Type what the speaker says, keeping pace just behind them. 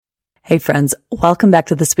Hey friends, welcome back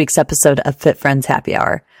to this week's episode of Fit Friends Happy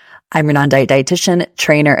Hour. I'm your non-diet dietitian,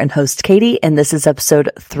 trainer, and host Katie, and this is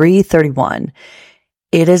episode 331.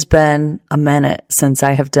 It has been a minute since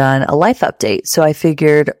I have done a life update, so I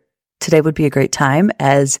figured today would be a great time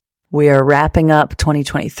as we are wrapping up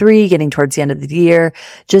 2023, getting towards the end of the year,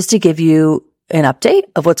 just to give you an update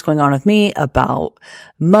of what's going on with me about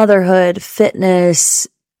motherhood, fitness,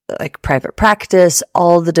 like private practice,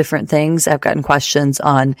 all the different things. I've gotten questions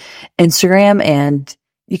on Instagram and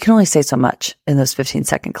you can only say so much in those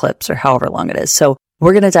 15-second clips or however long it is. So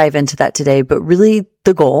we're going to dive into that today. But really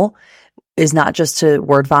the goal is not just to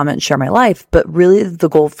word vomit and share my life, but really the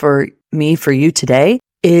goal for me, for you today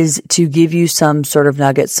is to give you some sort of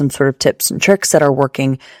nuggets, some sort of tips and tricks that are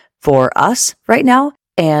working for us right now.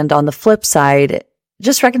 And on the flip side,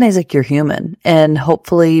 just recognize like you're human and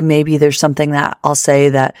hopefully maybe there's something that I'll say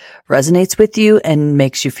that resonates with you and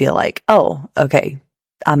makes you feel like, oh, okay,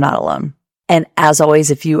 I'm not alone. And as always,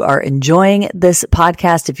 if you are enjoying this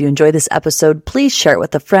podcast, if you enjoy this episode, please share it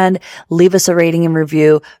with a friend, leave us a rating and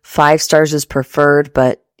review. 5 stars is preferred,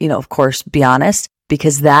 but of course, be honest,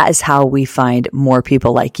 because that is how we find more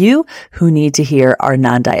people like you who need to hear our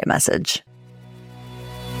non-diet message.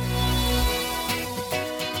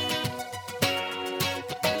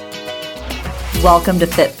 Welcome to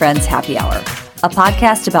Fit Friends Happy Hour, a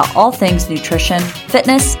podcast about all things nutrition,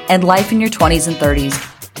 fitness, and life in your 20s and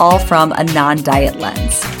 30s, all from a non-diet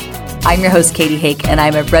lens. I'm your host, Katie Hake, and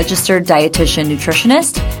I'm a registered dietitian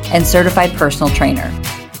nutritionist and certified personal trainer.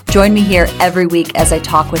 Join me here every week as I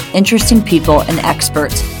talk with interesting people and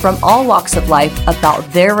experts from all walks of life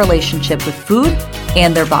about their relationship with food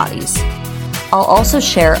and their bodies. I'll also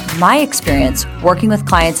share my experience working with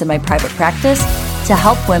clients in my private practice to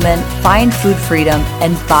help women find food freedom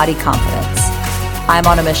and body confidence. I'm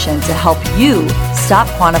on a mission to help you stop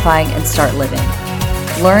quantifying and start living.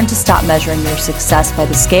 Learn to stop measuring your success by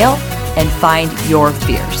the scale and find your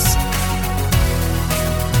fears.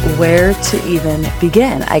 Where to even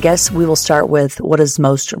begin? I guess we will start with what is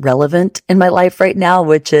most relevant in my life right now,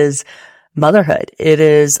 which is motherhood. It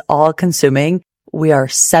is all consuming. We are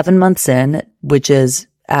 7 months in, which is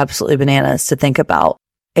absolutely bananas to think about.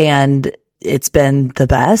 And it's been the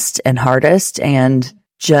best and hardest. And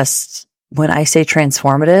just when I say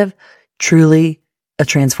transformative, truly a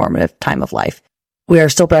transformative time of life. We are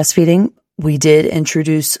still breastfeeding. We did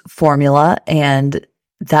introduce formula and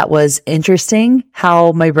that was interesting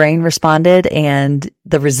how my brain responded and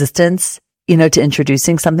the resistance, to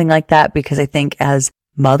introducing something like that, because I think as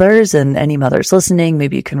mothers and any mothers listening,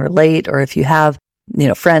 maybe you can relate, or if you have,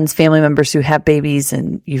 friends, family members who have babies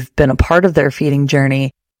and you've been a part of their feeding journey,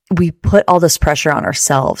 we put all this pressure on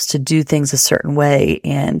ourselves to do things a certain way.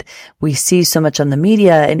 And we see so much on the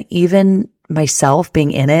media, and even myself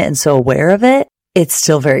being in it and so aware of it, it's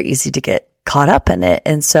still very easy to get caught up in it.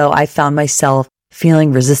 And so I found myself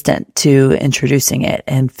feeling resistant to introducing it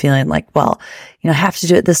and feeling like, well, I have to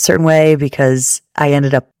do it this certain way, because I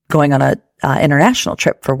ended up going on a international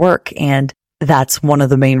trip for work. And that's one of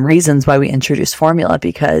the main reasons why we introduced formula,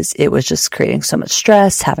 because it was just creating so much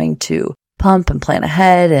stress, having to pump and plan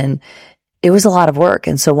ahead. And it was a lot of work.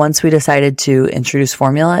 And so once we decided to introduce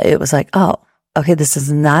formula, it was like, oh, okay, this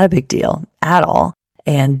is not a big deal at all.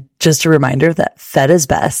 And just a reminder that fed is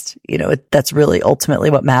best. That's really ultimately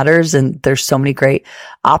what matters. And there's so many great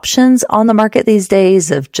options on the market these days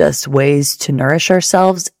of just ways to nourish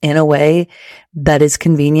ourselves in a way that is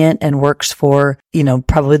convenient and works for,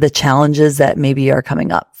 probably the challenges that maybe are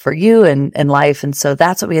coming up for you and life. And so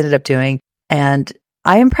that's what we ended up doing. And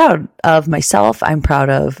I am proud of myself. I'm proud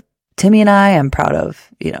of Timmy and I'm proud of,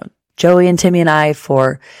 Joey and Timmy and I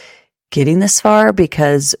for getting this far,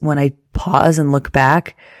 because when I pause and look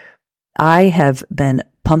back, I have been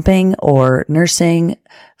pumping or nursing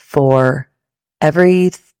for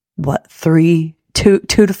every, 2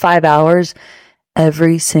 to 5 hours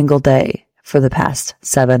every single day for the past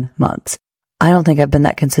 7 months. I don't think I've been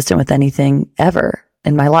that consistent with anything ever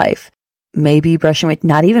in my life. Maybe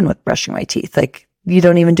not even with brushing my teeth. Like, you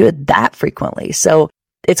don't even do it that frequently. So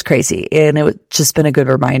it's crazy. And it was just been a good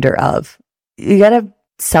reminder of, you got to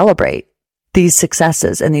celebrate these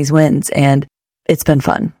successes and these wins. And it's been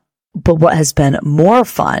fun. But what has been more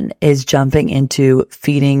fun is jumping into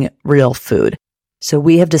feeding real food. So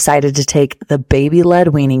we have decided to take the baby-led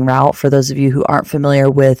weaning route. For those of you who aren't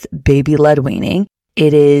familiar with baby-led weaning,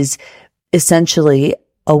 it is essentially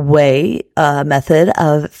a method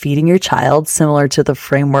of feeding your child similar to the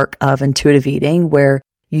framework of intuitive eating, where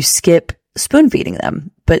you skip spoon feeding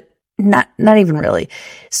them, but not even really.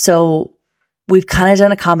 So we've kind of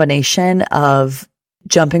done a combination of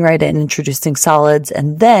jumping right in, introducing solids.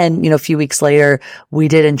 And then, a few weeks later, we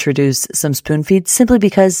did introduce some spoon feeds simply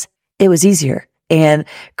because it was easier and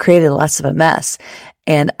created less of a mess.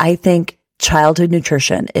 And I think childhood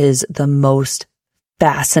nutrition is the most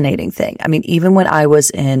fascinating thing. I mean, even when I was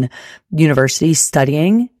in university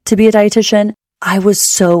studying to be a dietitian, I was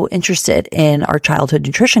so interested in our childhood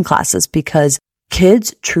nutrition classes because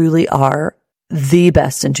kids truly are the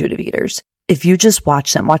best intuitive eaters. If you just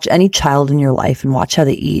watch them, watch any child in your life and watch how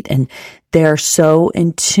they eat, and they're so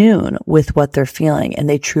in tune with what they're feeling. And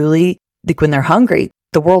they truly, like when they're hungry,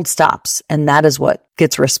 the world stops, and that is what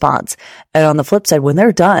gets response. And on the flip side, when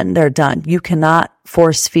they're done, they're done. You cannot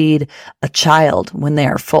force feed a child when they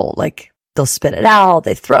are full. Like they'll spit it out,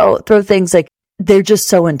 they throw things, like they're just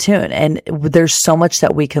so in tune. And there's so much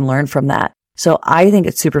that we can learn from that. So I think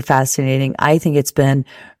it's super fascinating. I think it's been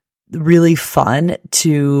really fun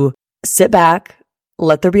to sit back,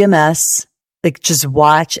 let there be a mess, like just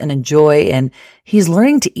watch and enjoy. And he's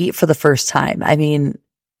learning to eat for the first time. I mean,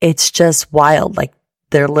 it's just wild. Like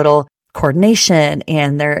their little coordination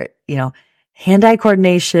and their, hand-eye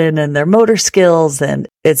coordination and their motor skills. And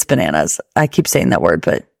it's bananas. I keep saying that word,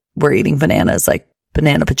 but we're eating bananas, like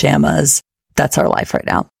banana pajamas. That's our life right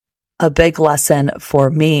now. A big lesson for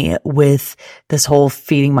me with this whole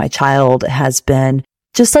feeding my child has been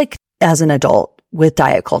just like as an adult with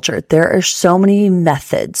diet culture, there are so many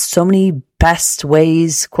methods, so many best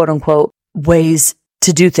ways, quote unquote, ways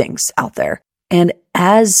to do things out there. And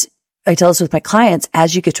as I tell this with my clients,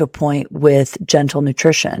 as you get to a point with gentle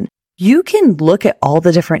nutrition, you can look at all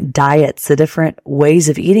the different diets, the different ways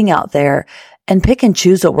of eating out there and pick and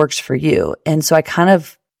choose what works for you. And so I kind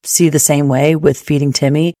of see the same way with feeding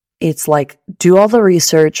Timmy. It's like, do all the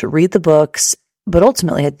research, read the books, but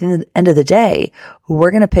ultimately at the end of the day, we're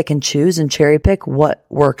going to pick and choose and cherry pick what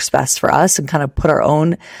works best for us and kind of put our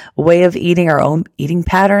own way of eating, our own eating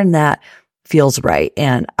pattern that feels right.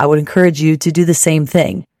 And I would encourage you to do the same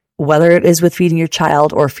thing, whether it is with feeding your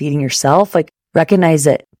child or feeding yourself. Like recognize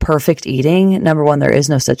that perfect eating, number one, there is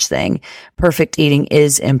no such thing. Perfect eating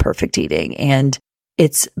is imperfect eating. And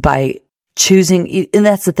it's by choosing, and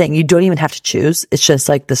that's the thing, you don't even have to choose. It's just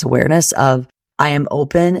like this awareness of, I am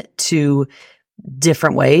open to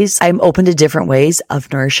different ways. I'm open to different ways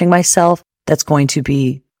of nourishing myself that's going to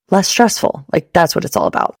be less stressful. Like that's what it's all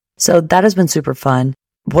about. So that has been super fun.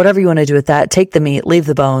 Whatever you want to do with that, take the meat, leave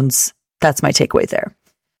the bones. That's my takeaway there.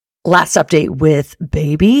 Last update with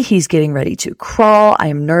baby. He's getting ready to crawl. I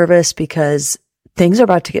am nervous because things are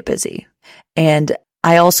about to get busy. And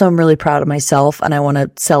I also am really proud of myself, and I want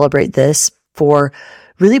to celebrate this for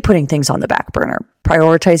really putting things on the back burner,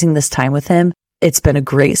 prioritizing this time with him. It's been a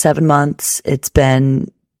great 7 months. It's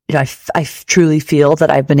been, I truly feel that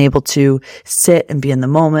I've been able to sit and be in the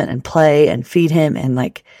moment and play and feed him and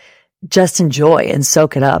like just enjoy and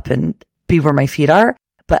soak it up and be where my feet are.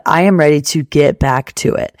 But I am ready to get back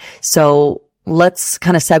to it. So let's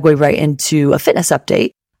kind of segue right into a fitness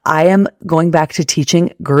update. I am going back to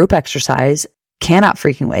teaching group exercise. Cannot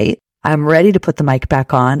freaking wait. I'm ready to put the mic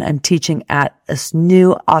back on. I'm teaching at this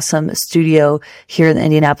new awesome studio here in the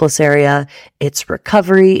Indianapolis area. It's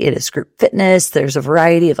recovery. It is group fitness. There's a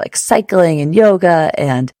variety of like cycling and yoga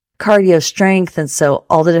and cardio strength. And so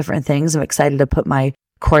all the different things. I'm excited to put my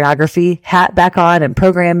choreography hat back on and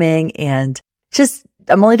programming and just,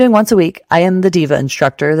 I'm only doing once a week. I am the diva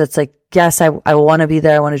instructor. That's like, yes, I want to be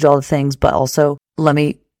there. I want to do all the things, but also let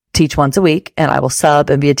me teach once a week and I will sub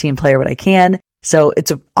and be a team player when I can. So it's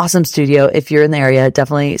an awesome studio. If you're in the area,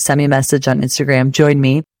 definitely send me a message on Instagram. Join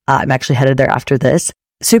me. I'm actually headed there after this.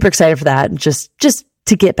 Super excited for that. Just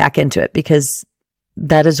to get back into it because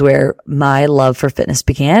that is where my love for fitness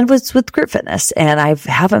began, was with group fitness. And I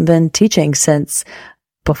haven't been teaching since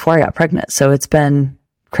before I got pregnant. So it's been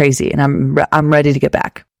crazy and I'm ready to get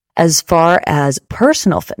back. As far as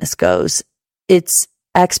personal fitness goes, it's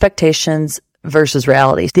expectations versus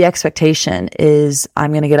reality. The expectation is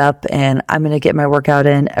I'm going to get up and I'm going to get my workout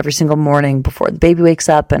in every single morning before the baby wakes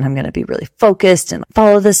up. And I'm going to be really focused and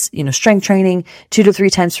follow this, strength training 2 to 3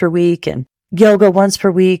 times per week and yoga once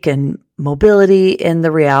per week and mobility. And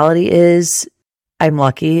the reality is I'm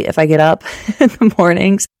lucky if I get up in the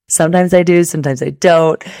mornings. Sometimes I do, sometimes I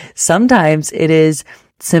don't. Sometimes it is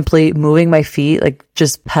simply moving my feet, like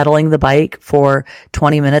just pedaling the bike for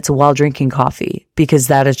 20 minutes while drinking coffee, because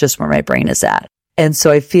that is just where my brain is at. And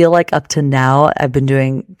so I feel like up to now, I've been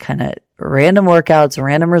doing kind of random workouts,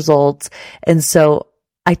 random results. And so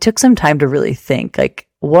I took some time to really think, like,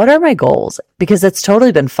 what are my goals? Because it's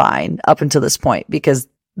totally been fine up until this point, because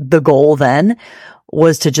the goal then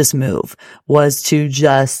was to just move, was to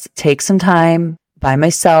just take some time by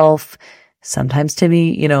myself, sometimes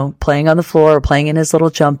Timmy, playing on the floor, playing in his little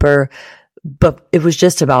jumper. But it was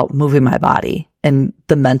just about moving my body and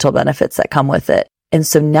the mental benefits that come with it. And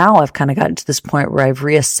so now I've kind of gotten to this point where I've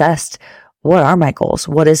reassessed what are my goals?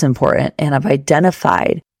 What is important? And I've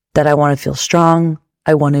identified that I want to feel strong.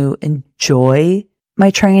 I want to enjoy my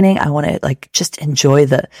training. I want to just enjoy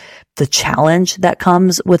the challenge that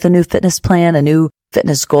comes with a new fitness plan, a new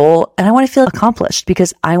fitness goal. And I want to feel accomplished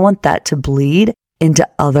because I want that to bleed into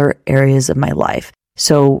other areas of my life.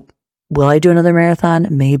 So will I do another marathon?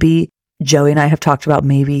 Maybe. Joey and I have talked about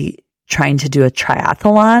maybe trying to do a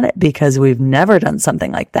triathlon because we've never done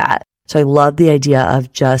something like that. So I love the idea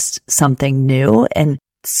of just something new and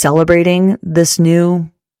celebrating this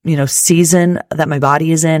new, season that my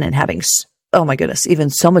body is in and having, oh my goodness,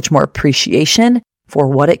 even so much more appreciation for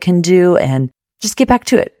what it can do and just get back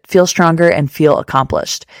to it, feel stronger and feel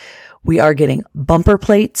accomplished. We are getting bumper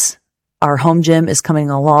plates. Our home gym is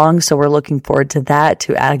coming along. So we're looking forward to that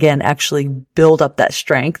to, again, actually build up that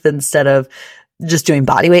strength instead of just doing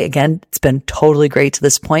body weight. Again, it's been totally great to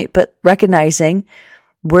this point, but recognizing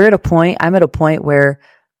I'm at a point where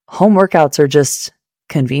home workouts are just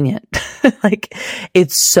convenient.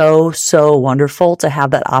 It's so wonderful to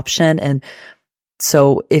have that option. And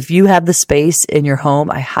so if you have the space in your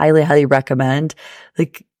home, I highly recommend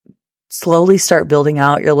slowly start building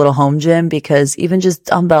out your little home gym, because even just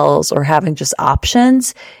dumbbells or having just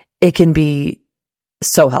options, it can be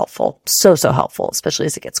so helpful. So helpful, especially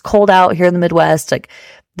as it gets cold out here in the Midwest.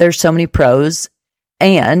 There's so many pros,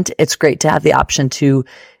 and it's great to have the option to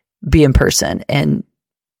be in person and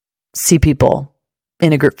see people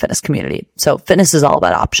in a group fitness community. So fitness is all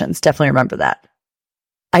about options. Definitely remember that.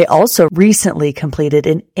 I also recently completed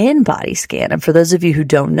an InBody scan. And for those of you who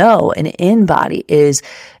don't know, an InBody is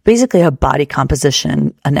basically a body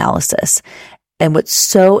composition analysis. And what's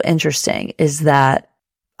so interesting is that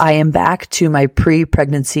I am back to my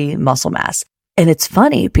pre-pregnancy muscle mass. And it's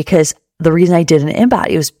funny because the reason I did an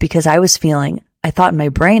InBody was because I thought in my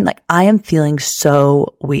brain, I am feeling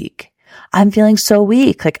so weak. I'm feeling so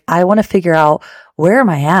weak. I want to figure out, where am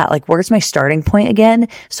I at? Where's my starting point again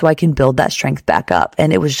so I can build that strength back up?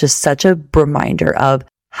 And it was just such a reminder of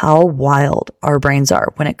how wild our brains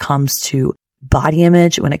are when it comes to body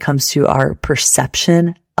image, when it comes to our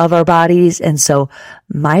perception of our bodies. And so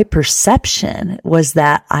my perception was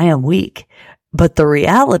that I am weak, but the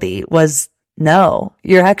reality was, no,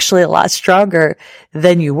 you're actually a lot stronger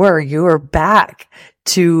than you were. You were back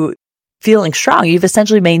to feeling strong. You've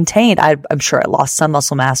essentially maintained, I'm sure I lost some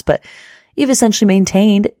muscle mass, but you've essentially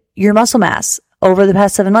maintained your muscle mass over the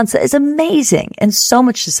past 7 months. That is amazing and so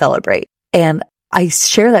much to celebrate. And I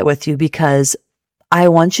share that with you because I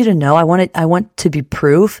want you to know, I want to be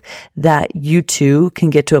proof that you too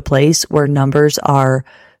can get to a place where numbers are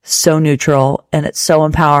so neutral and it's so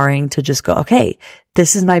empowering to just go, okay,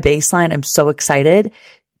 this is my baseline. I'm so excited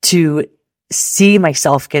to see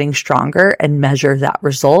myself getting stronger and measure that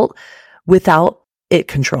result without it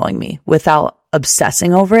controlling me, without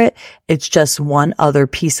obsessing over it. It's just one other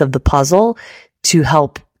piece of the puzzle to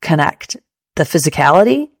help connect the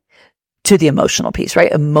physicality to the emotional piece,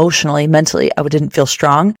 right? Emotionally, mentally, I didn't feel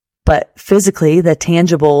strong, but physically, the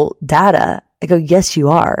tangible data, I go, yes, you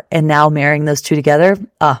are. And now marrying those two together,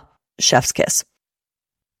 chef's kiss.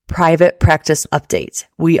 Private practice updates.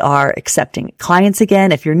 We are accepting clients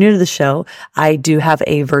again. If you're new to the show, I do have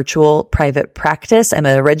a virtual private practice. I'm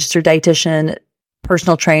a registered dietitian,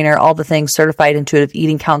 personal trainer, all the things, certified intuitive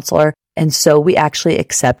eating counselor. And so we actually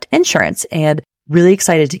accept insurance, and really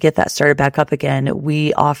excited to get that started back up again.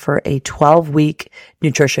 We offer a 12-week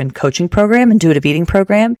nutrition coaching program, intuitive eating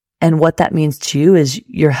program. And what that means to you is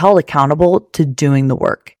you're held accountable to doing the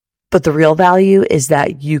work. But the real value is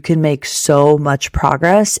that you can make so much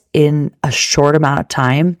progress in a short amount of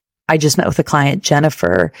time. I just met with a client,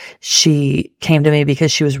 Jennifer. She came to me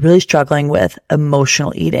because she was really struggling with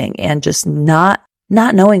emotional eating and just not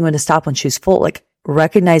knowing when to stop when she's full,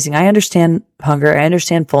 recognizing, I understand hunger, I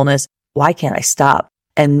understand fullness. Why can't I stop?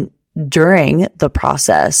 And during the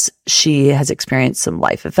process, she has experienced some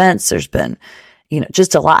life events. There's been,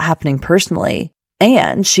 just a lot happening personally.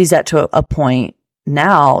 And she's at to a point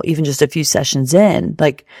now, even just a few sessions in,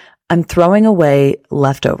 I'm throwing away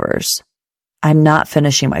leftovers. I'm not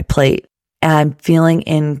finishing my plate, and I'm feeling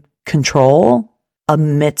in control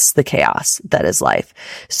amidst the chaos that is life.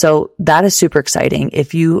 So that is super exciting.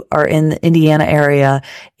 If you are in the Indiana area,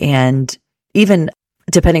 and even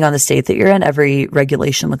depending on the state that you're in, every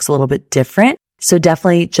regulation looks a little bit different. So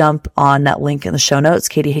definitely jump on that link in the show notes,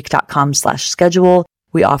 katiehake.com/schedule.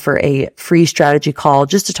 We offer a free strategy call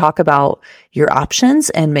just to talk about your options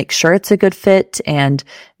and make sure it's a good fit and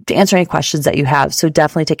to answer any questions that you have. So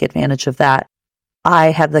definitely take advantage of that.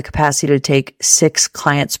 I have the capacity to take 6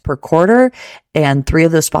 clients per quarter, and 3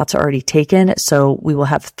 of those spots are already taken. So we will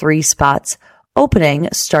have 3 spots opening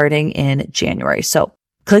starting in January. So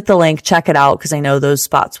click the link, check it out, because I know those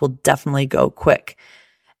spots will definitely go quick.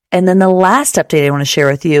 And then the last update I want to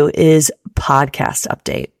share with you is podcast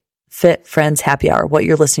update. Fit Friends Happy Hour, what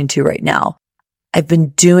you're listening to right now. I've been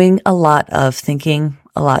doing a lot of thinking,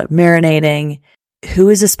 a lot of marinating. Who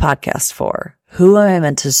is this podcast for? Who am I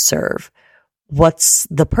meant to serve? What's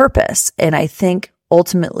the purpose? And I think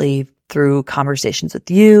ultimately through conversations with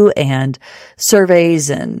you and surveys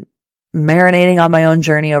and marinating on my own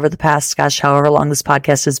journey over the past, however long this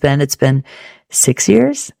podcast has been, it's been 6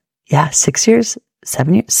 years. Yeah, 6 years,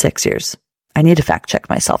 7 years, 6 years. I need to fact check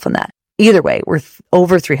myself on that. Either way, we're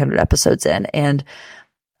over 300 episodes in, and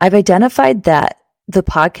I've identified that the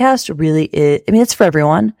podcast really is, it's for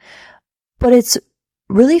everyone, but it's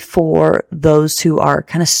really for those who are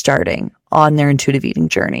kind of starting on their intuitive eating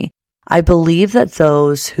journey. I believe that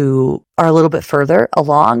those who are a little bit further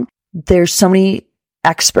along, there's so many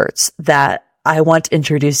experts that I want to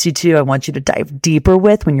introduce you to. I want you to dive deeper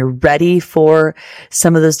with when you're ready for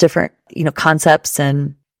some of those different, concepts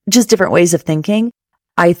and just different ways of thinking.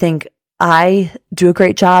 I think I do a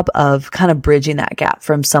great job of kind of bridging that gap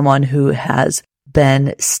from someone who has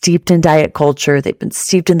been steeped in diet culture. They've been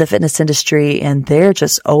steeped in the fitness industry and they're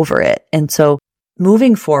just over it. And so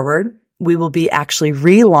moving forward, we will be actually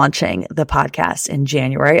relaunching the podcast in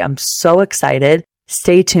January. I'm so excited.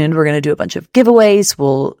 Stay tuned. We're going to do a bunch of giveaways.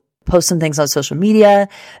 We'll post some things on social media,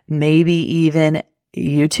 maybe even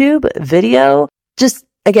YouTube video. Just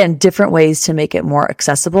again, different ways to make it more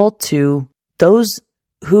accessible to those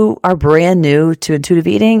who are brand new to intuitive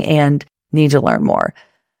eating and need to learn more.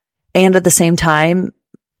 And at the same time,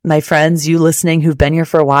 my friends, you listening who've been here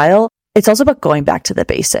for a while, it's also about going back to the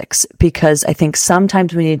basics, because I think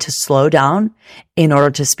sometimes we need to slow down in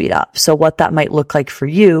order to speed up. So what that might look like for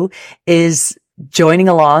you is joining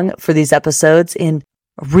along for these episodes in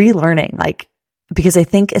relearning, because I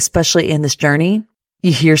think especially in this journey,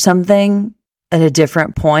 you hear something at a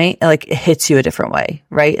different point, it hits you a different way,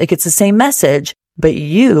 right? It's the same message, but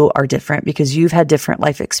you are different because you've had different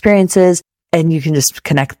life experiences and you can just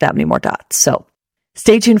connect that many more dots. So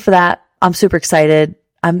stay tuned for that. I'm super excited.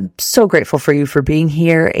 I'm so grateful for you for being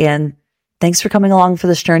here, and thanks for coming along for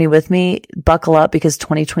this journey with me. Buckle up, because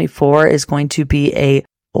 2024 is going to be a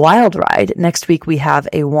wild ride. Next week, we have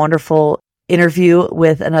a wonderful interview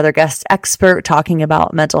with another guest expert talking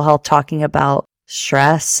about mental health, talking about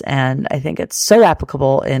stress. And I think it's so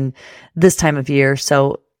applicable in this time of year.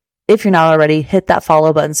 So if you're not already, hit that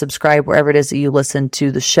follow button, subscribe wherever it is that you listen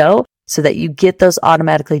to the show so that you get those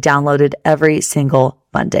automatically downloaded every single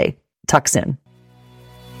Monday. Talk soon.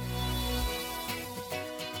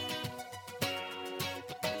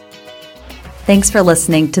 Thanks for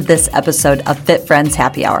listening to this episode of Fit Friends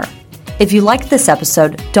Happy Hour. If you liked this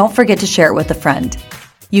episode, don't forget to share it with a friend.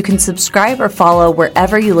 You can subscribe or follow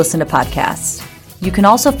wherever you listen to podcasts. You can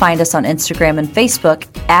also find us on Instagram and Facebook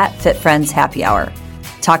at Fit Friends Happy Hour.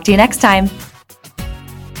 Talk to you next time.